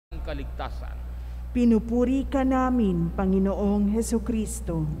kaligtasan. Pinupuri ka namin, Panginoong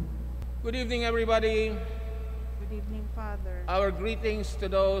Hesukristo. Good evening, everybody. Good evening, Father. Our greetings to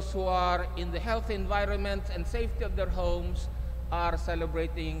those who are in the healthy environment and safety of their homes, are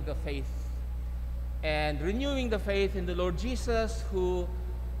celebrating the faith and renewing the faith in the Lord Jesus, who,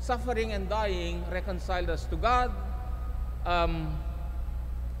 suffering and dying, reconciled us to God.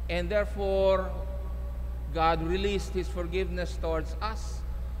 And therefore, God released His forgiveness towards us.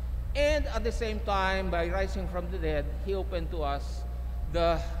 And at the same time, by rising from the dead, He opened to us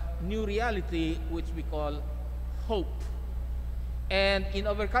the new reality which we call hope. And in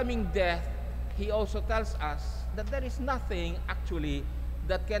overcoming death, He also tells us that there is nothing actually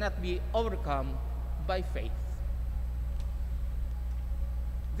that cannot be overcome by faith.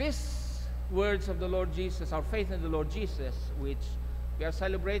 These words of the Lord Jesus, our faith in the Lord Jesus, which we are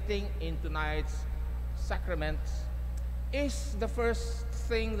celebrating in tonight's sacrament, is the first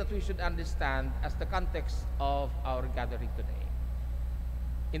thing that we should understand as the context of our gathering today.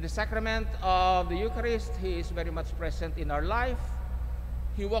 In the sacrament of the Eucharist, He is very much present in our life.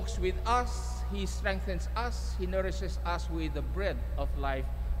 He walks with us, He strengthens us, He nourishes us with the bread of life,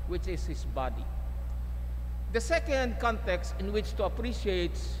 which is His body. The second context in which to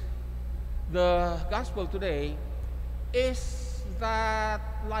appreciate the gospel today is that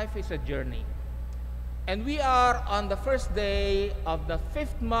life is a journey. And we are on the first day of the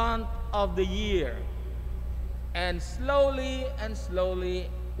 5th month of the year. And slowly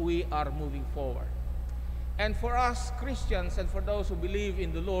we are moving forward. And for us Christians and for those who believe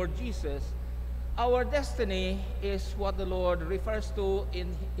in the Lord Jesus, our destiny is what the Lord refers to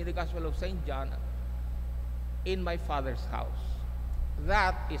in the Gospel of St. John, in my Father's house.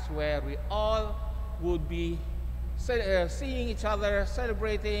 That is where we all would be seeing each other,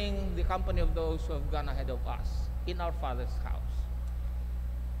 celebrating the company of those who have gone ahead of us in our Father's house.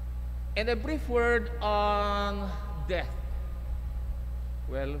 And a brief word on death.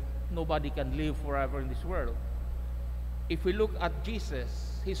 Well, nobody can live forever in this world. If we look at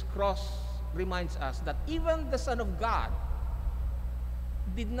Jesus, His cross reminds us that even the Son of God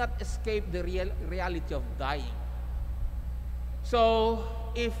did not escape the reality of dying. So,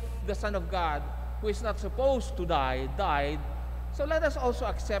 if the Son of God, who is not supposed to die, died, so let us also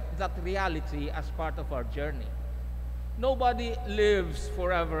accept that reality as part of our journey. Nobody lives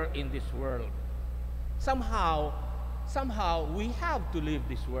forever in this world. Somehow we have to leave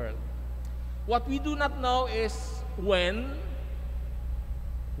this world. What we do not know is when,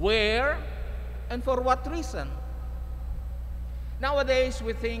 where, and for what reason. Nowadays,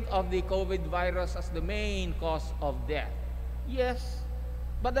 we think of the COVID virus as the main cause of death. Yes,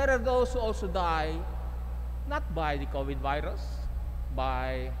 but there are those who also die not by the COVID virus,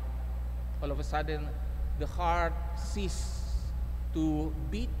 by all of a sudden the heart ceases to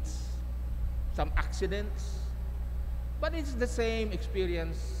beat, some accidents, but it's the same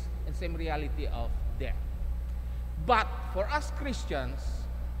experience and same reality of death. But for us Christians,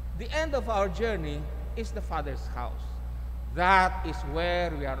 the end of our journey is the Father's house. That is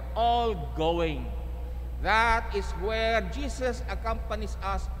where we are all going. That is where Jesus accompanies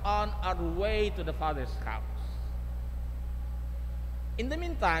us on our way to the Father's house. In the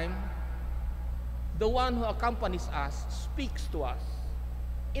meantime, the one who accompanies us speaks to us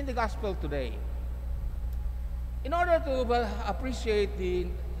in the gospel today. In order to appreciate the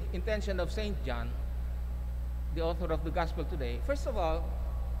intention of St. John, the author of the gospel today, first of all,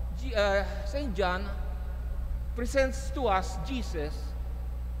 St. John presents to us Jesus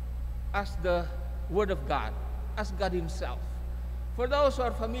as the Word of God, as God Himself. For those who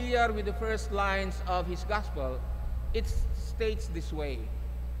are familiar with the first lines of his gospel, it states this way: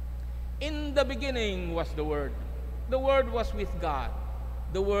 in the beginning was the Word was with God,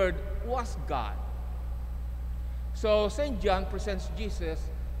 the Word was God. So St. John presents Jesus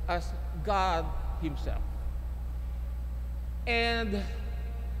as God Himself. And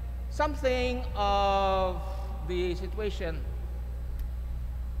something of the situation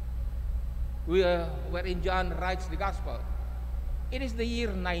wherein John writes the gospel, it is the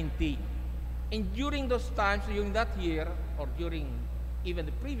year 90. And during those times, during that year, or during even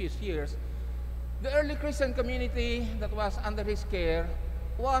the previous years, the early Christian community that was under his care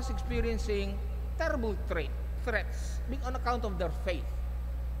was experiencing terrible threats on account of their faith,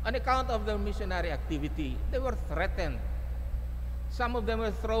 on account of their missionary activity. They were threatened. Some of them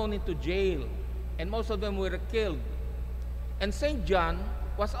were thrown into jail, and most of them were killed. And St. John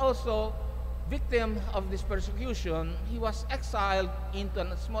was also victim of this persecution. He was exiled into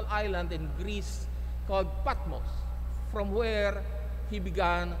a small island in Greece called Patmos, from where he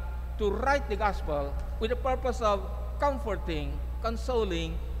began to write the gospel with the purpose of comforting,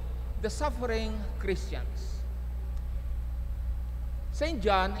 consoling, the suffering Christians. St.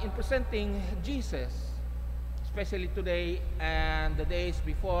 John, in presenting Jesus, especially today and the days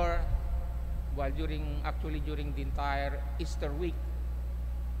before, during the entire Easter week,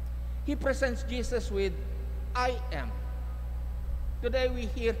 he presents Jesus with, I am. Today we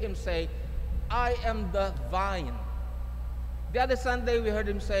hear him say, I am the vine. The other Sunday we heard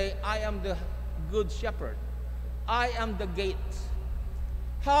him say, I am the good shepherd. I am the gate.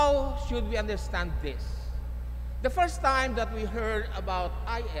 How should we understand this? The first time that we heard about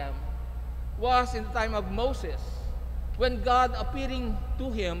I am was in the time of Moses, when God appearing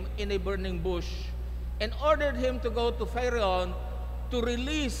to him in a burning bush and ordered him to go to Pharaoh to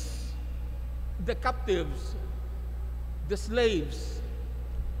release the captives, the slaves.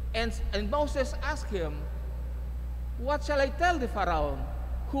 And Moses asked him, what shall I tell the Pharaoh?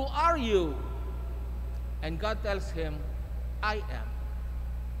 Who are you? And God tells him, I am.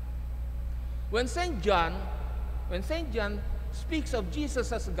 When St. John speaks of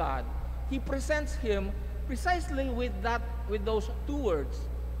Jesus as God, he presents him precisely with those two words,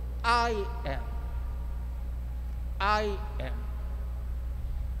 I am. I am.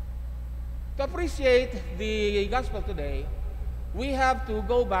 To appreciate the gospel today, we have to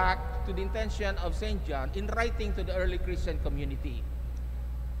go back to the intention of St. John in writing to the early Christian community.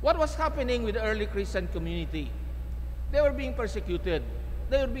 What was happening with the early Christian community? They were being persecuted.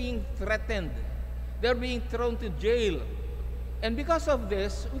 They were being threatened. They were being thrown to jail. And because of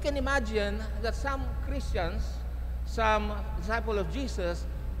this, we can imagine that some Christians, some disciples of Jesus,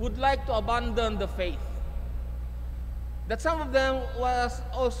 would like to abandon the faith. That some of them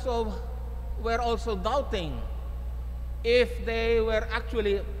were also doubting if they were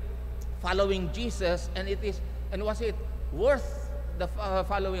actually following Jesus, and was it worth the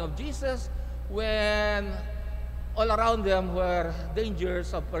following of Jesus when all around them were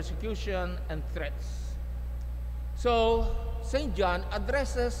dangers of persecution and threats. So St. John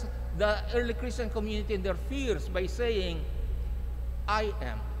addresses the early Christian community in their fears by saying, I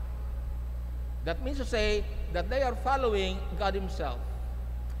am. That means to say that they are following God himself.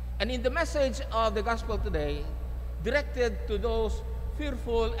 And in the message of the gospel today, directed to those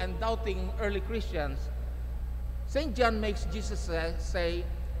fearful and doubting early Christians, St. John makes Jesus say,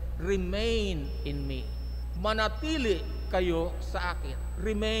 remain in me. Manatili kayo sa akin.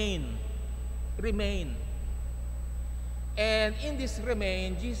 Remain. Remain. And in this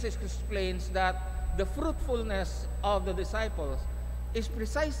remain, Jesus explains that the fruitfulness of the disciples is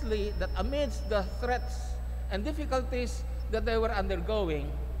precisely that amidst the threats and difficulties that they were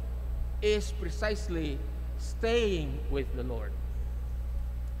undergoing, is precisely staying with the Lord.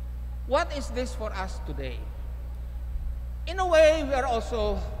 What is this for us today? In a way, we are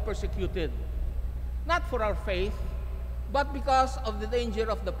also persecuted, not for our faith, but because of the danger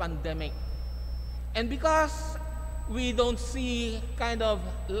of the pandemic. And because we don't see kind of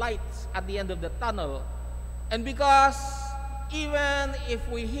lights at the end of the tunnel, and because even if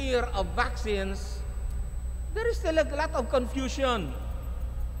we hear of vaccines, there is still a lot of confusion.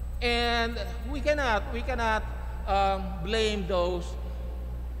 And we cannot blame those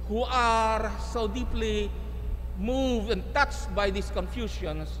who are so deeply moved and touched by these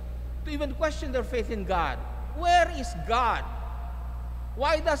confusions to even question their faith in God. Where is God?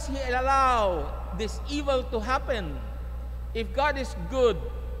 Why does He allow this evil to happen? If God is good,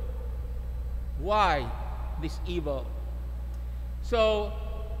 why this evil? So,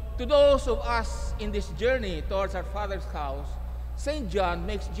 to those of us in this journey towards our Father's house, St. John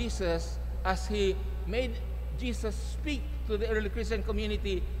makes Jesus, as he made Jesus speak to the early Christian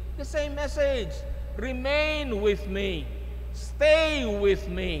community, the same message. Remain with me. Stay with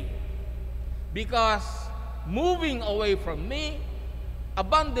me. Because moving away from me,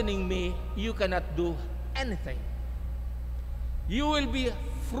 abandoning me, you cannot do anything. You will be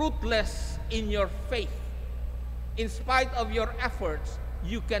fruitless in your faith. In spite of your efforts,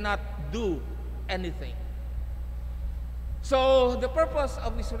 you cannot do anything. So the purpose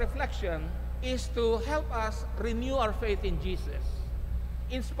of this reflection is to help us renew our faith in Jesus.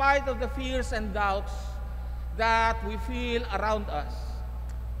 In spite of the fears and doubts that we feel around us,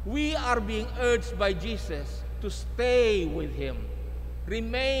 we are being urged by Jesus to stay with Him,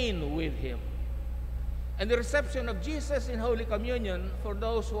 remain with Him. And the reception of Jesus in Holy Communion for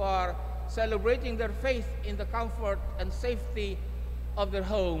those who are celebrating their faith in the comfort and safety of their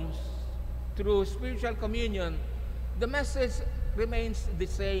homes through spiritual communion, the message remains the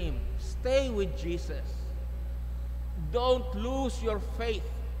same. Stay with Jesus. Don't lose your faith.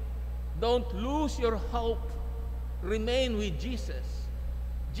 Don't lose your hope. Remain with Jesus.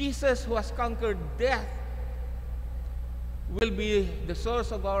 Jesus, who has conquered death, will be the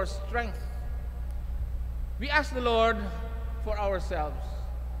source of our strength. We ask the Lord for ourselves,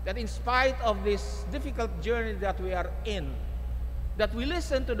 that in spite of this difficult journey that we are in, that we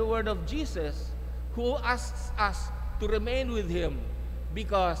listen to the word of Jesus, who asks us to remain with Him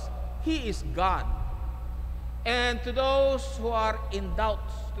because He is God. And to those who are in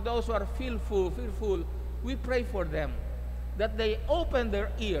doubt, to those who are fearful, we pray for them, that they open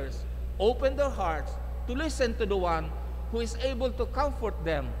their ears, open their hearts to listen to the one who is able to comfort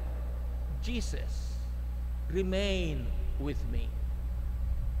them. Jesus, remain with me.